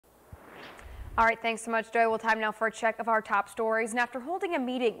All right, thanks so much, Joy. Well, time now for a check of our top stories. And after holding a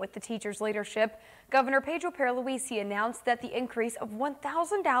meeting with the teachers' leadership, Governor Pedro Pierluisi announced that the increase of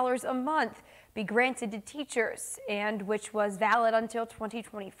 $1,000 a month be granted to teachers, and which was valid until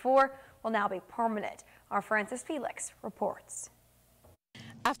 2024, will now be permanent. Our Francis Felix reports.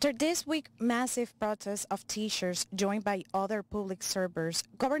 After this week's massive protest of teachers joined by other public servers,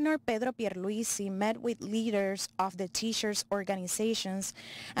 Governor Pedro Pierluisi met with leaders of the teachers' organizations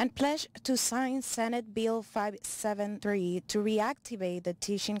and pledged to sign Senate Bill 573 to reactivate the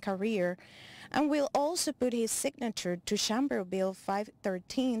teaching career, and will also put his signature to Chamber Bill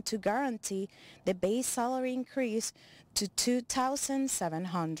 513 to guarantee the base salary increase to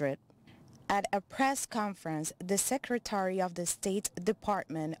 $2,700. At a press conference, the Secretary of the State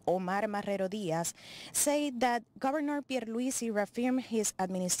Department, Omar Marrero Diaz, said that Governor Pierluisi reaffirmed his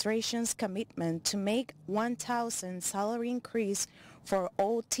administration's commitment to make $1,000 salary increase for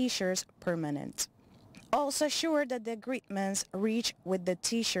all teachers permanent. Also assured that the agreements reached with the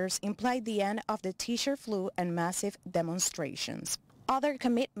teachers implied the end of the teacher flu and massive demonstrations. Other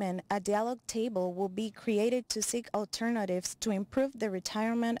commitment, a dialogue table will be created to seek alternatives to improve the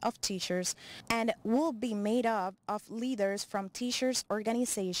retirement of teachers and will be made up of leaders from teachers'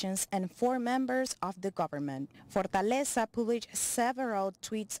 organizations and 4 members of the government. Fortaleza published several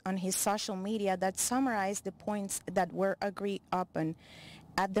tweets on his social media that summarized the points that were agreed upon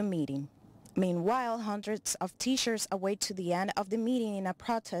at the meeting. Meanwhile, hundreds of teachers await to the end of the meeting in a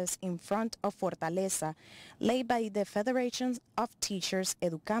protest in front of Fortaleza, led by the Federations of Teachers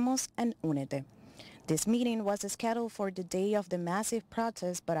Educamos and Únete. This meeting was scheduled for the day of the massive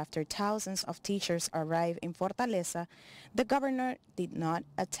protest, but after thousands of teachers arrived in Fortaleza, the governor did not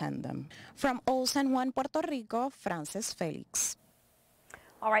attend them. From Old San Juan, Puerto Rico, Francis Felix.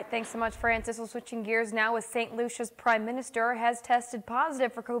 All right, thanks so much, Francis. Well, switching gears now, as St. Lucia's Prime Minister has tested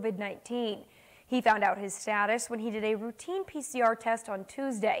positive for COVID-19. He found out his status when he did a routine PCR test on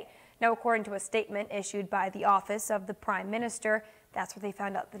Tuesday. Now, according to a statement issued by the Office of the Prime Minister, that's where they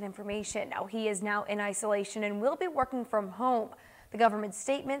found out that information. Now, he is now in isolation and will be working from home. The government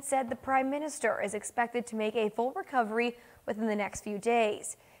statement said the Prime Minister is expected to make a full recovery within the next few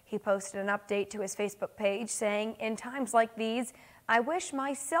days. He posted an update to his Facebook page saying, "In times like these, I wish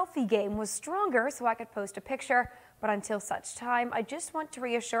my selfie game was stronger so I could post a picture, but until such time, I just want to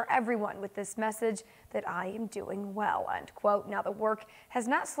reassure everyone with this message that I am doing well," end quote. Now, the work has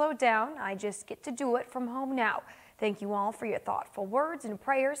not slowed down. I just get to do it from home now. Thank you all for your thoughtful words and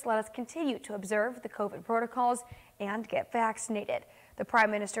prayers. Let us continue to observe the COVID protocols and get vaccinated. The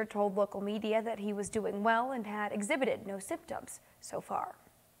Prime Minister told local media that he was doing well and had exhibited no symptoms so far.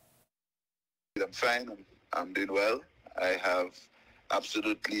 I'm fine. I'm doing well. I have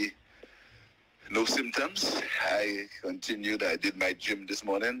absolutely no symptoms. I continued. I did my gym this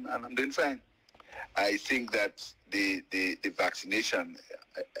morning, and I'm doing fine. I think that the vaccination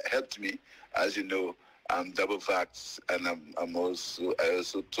helped me. As you know, I'm double vaxxed, and I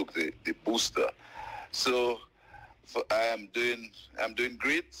also took the booster. So I'm doing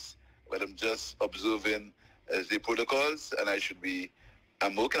great, but I'm just observing the protocols, and I should be.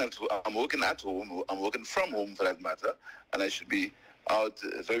 I'm working at home. I'm working from home, for that matter, and I should be out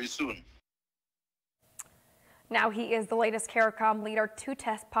very soon. Now, he is the latest CARICOM leader to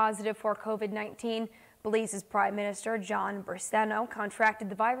test positive for COVID-19. Belize's Prime Minister John Braceno contracted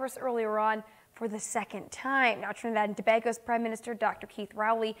the virus earlier on for the second time. Now, Trinidad and Tobago's Prime Minister Dr. Keith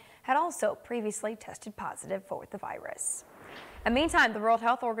Rowley had also previously tested positive for the virus. And meantime, the World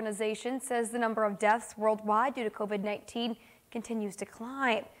Health Organization says the number of deaths worldwide due to COVID-19 continues to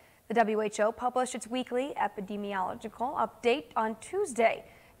climb. The WHO published its weekly epidemiological update on Tuesday.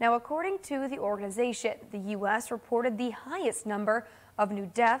 Now, according to the organization, the U.S. reported the highest number of new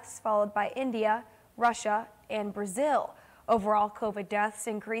deaths, followed by India, Russia, and Brazil. Overall, COVID deaths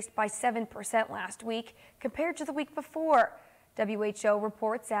increased by 7% last week compared to the week before. WHO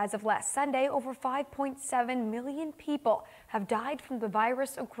reports as of last Sunday, over 5.7 million people have died from the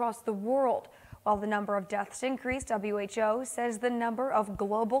virus across the world. While the number of deaths increased, WHO says the number of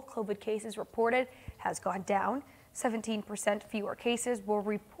global COVID cases reported has gone down. 17% fewer cases were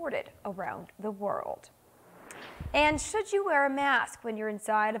reported around the world. And should you wear a mask when you're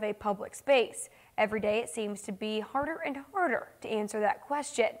inside of a public space? Every day it seems to be harder and harder to answer that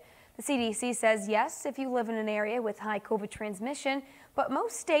question. The CDC says yes if you live in an area with high COVID transmission, but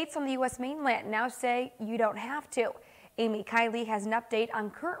most states on the U.S. mainland now say you don't have to. Amy Kiley has an update on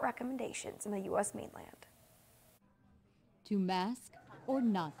current recommendations in the U.S. mainland. To mask or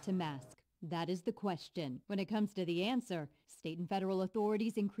not to mask? That is the question. When it comes to the answer, state and federal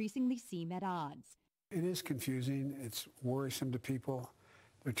authorities increasingly seem at odds. It is confusing. It's worrisome to people.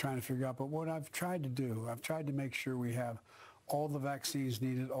 they're trying to figure out. But what I've tried to do, I've tried to make sure we have all the vaccines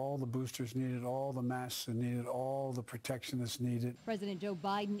needed, all the boosters needed, all the masks are needed, all the protection that's needed. President Joe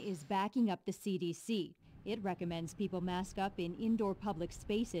Biden is backing up the CDC. It recommends people mask up in indoor public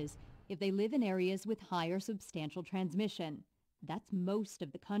spaces if they live in areas with higher substantial transmission. That's most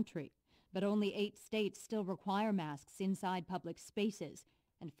of the country. But only 8 states still require masks inside public spaces.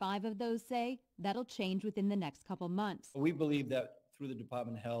 And 5 of those say that'll change within the next couple months. We believe that through the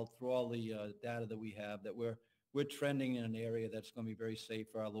Department of Health, through all the data that we have, that we're trending in an area that's going to be very safe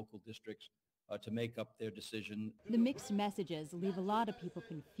for our local districts to make up their decision. The mixed messages leave a lot of people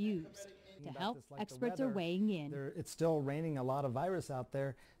confused. To help, experts are weighing in. It's still raining a lot of virus out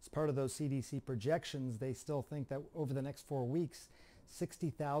there. It's part of those CDC projections. They still think that over the next 4 weeks,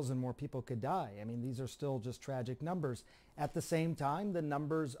 60,000 more people could die. I mean, these are still just tragic numbers. At the same time, the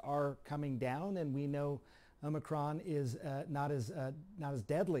numbers are coming down, and we know Omicron is not as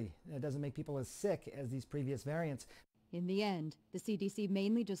deadly. It doesn't make people as sick as these previous variants. In the end, the CDC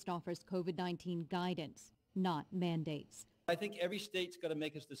mainly just offers COVID-19 guidance, not mandates. I think every state's got to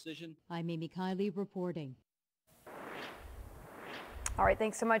make its decision. I'm Amy Kiley reporting. All right,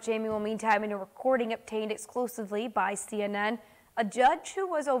 thanks so much, Amy. Well, meantime, in a recording obtained exclusively by CNN, a judge who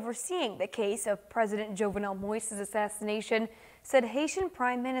was overseeing the case of President Jovenel Moise's assassination said Haitian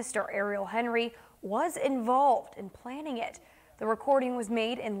Prime Minister Ariel Henry was involved in planning it. The recording was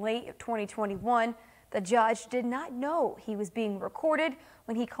made in late 2021. The judge did not know he was being recorded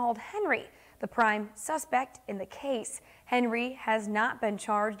when he called Henry the prime suspect in the case. Henry has not been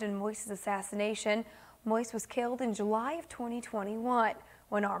charged in Moise's assassination. Moise was killed in July of 2021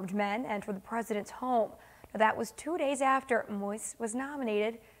 when armed men entered the president's home. Now, that was 2 days after Moise was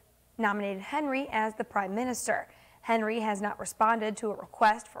nominated Henry as the prime minister. Henry has not responded to a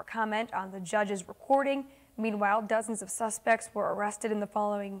request for comment on the judge's recording. Meanwhile, dozens of suspects were arrested in the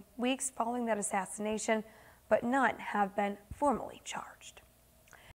following weeks following that assassination, but none have been formally charged.